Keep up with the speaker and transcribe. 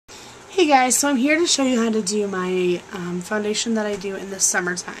Hey guys, so I'm here to show you how to do my foundation that I do in the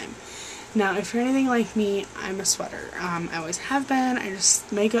summertime. Now, if you're anything like me, I'm a sweater. I always have been.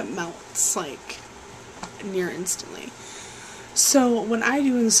 Makeup melts like near instantly. So what I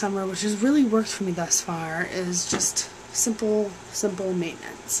do in the summer, which has really worked for me thus far, is just simple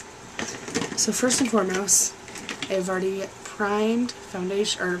maintenance. So first and foremost, I've already primed and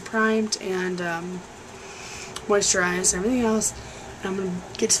moisturized and everything else. I'm going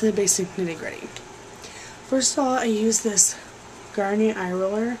to get to the basic nitty-gritty. First of all, I use this Garnier eye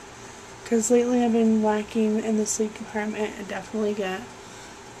roller because lately I've been lacking in the sleep department and definitely get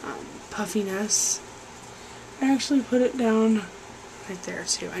puffiness. I actually put it down right there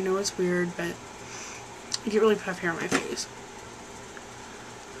too. I know it's weird, but I get really puffy on my face.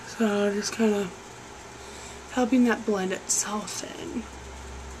 So just kind of helping that blend itself in.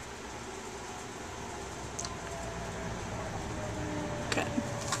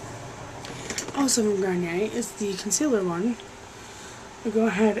 Also from Garnier is the concealer one. I'll go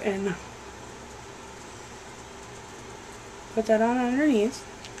ahead and put that on underneath.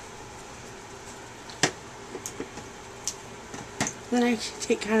 Then I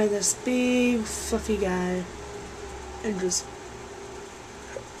take kind of this big fluffy guy and just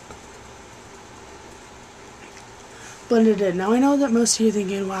blend it in. Now I know that most of you are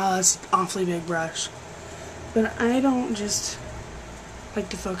thinking, wow, that's an awfully big brush. But I don't just like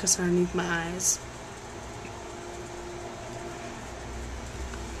to focus underneath my eyes.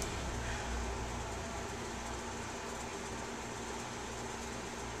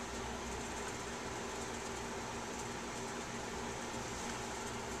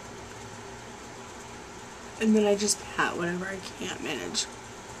 And then I just pat whatever I can't manage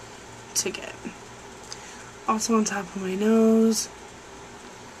to get. Also on top of my nose.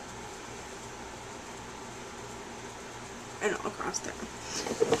 And all across there.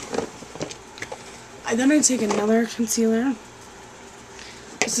 Then I take another concealer.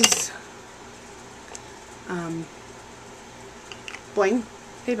 This is Bling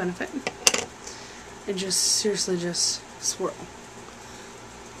Pay Benefit. And just seriously just swirl.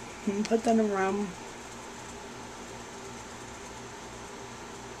 And put that around.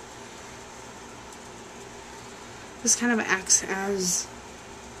 This kind of acts as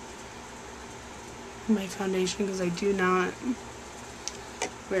my foundation because I do not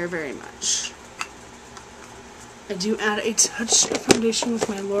wear very much. I do add a touch of foundation with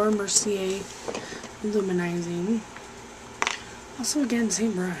my Laura Mercier Luminizing. Also, again,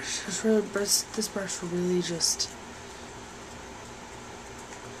 same brush. This brush really just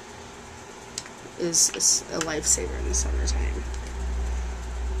is a lifesaver in the summertime.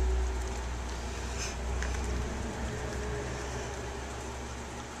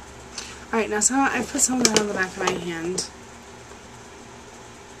 Alright, now so I put some of that on the back of my hand.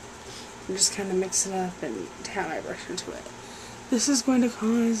 And just kind of mix it up and tap my brush into it. This is going to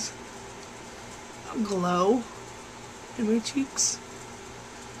cause a glow in my cheeks.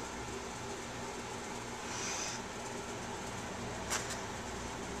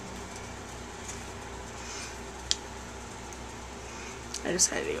 I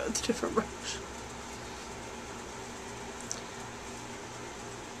decided to go with a different brush.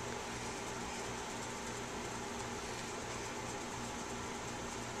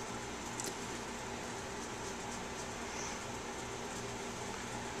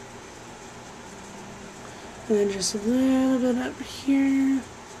 And then just a little bit up here.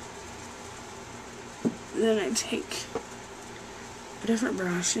 Then I take a different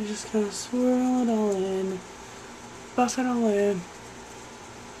brush and just kind of swirl it all in, buff it all in.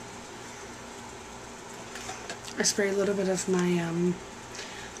 I spray a little bit of my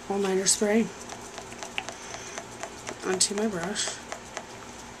all-nighter spray onto my brush.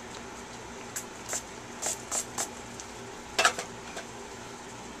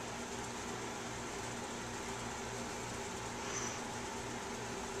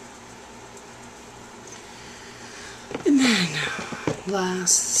 And then,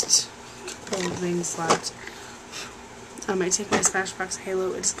 last couple of things left. I take my Smashbox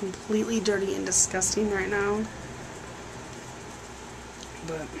Halo. It's completely dirty and disgusting right now.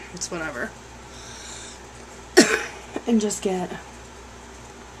 But it's whatever. And just get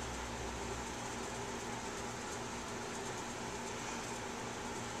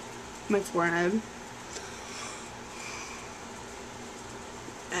my forehead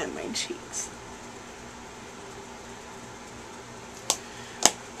and my cheeks.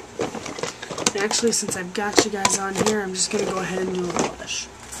 And actually, since I've got you guys on here, I'm just going to go ahead and do a blush.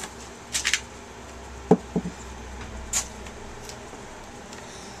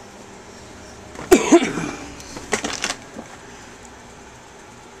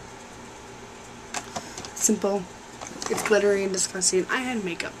 simple. It's glittery and disgusting. I had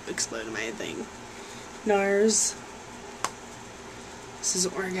makeup explode in my thing. NARS. This is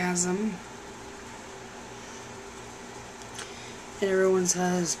Orgasm. And everyone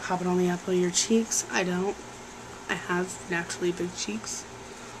says, pop it on the apple of your cheeks. I don't. I have naturally big cheeks.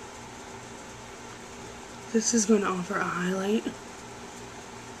 This is going to offer a highlight.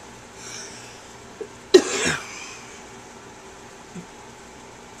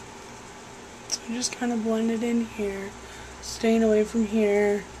 So I just kind of blend it in here. Staying away from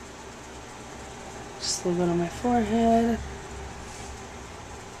here. Just a little bit on my forehead.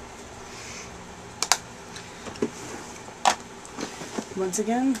 Once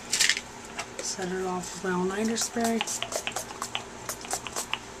again, set it off with my all-nighter spray.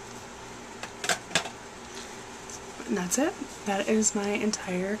 And that's it. That is my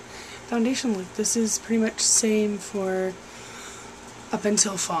entire foundation look. This is pretty much same for up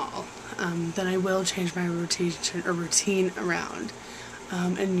until fall. Then I will change my routine around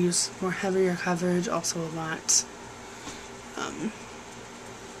and use more heavier coverage, also a lot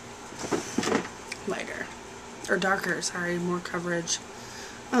lighter or darker. Sorry, more coverage.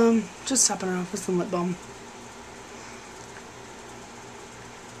 Just topping it off with some lip balm.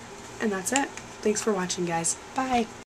 And that's it. Thanks for watching, guys. Bye.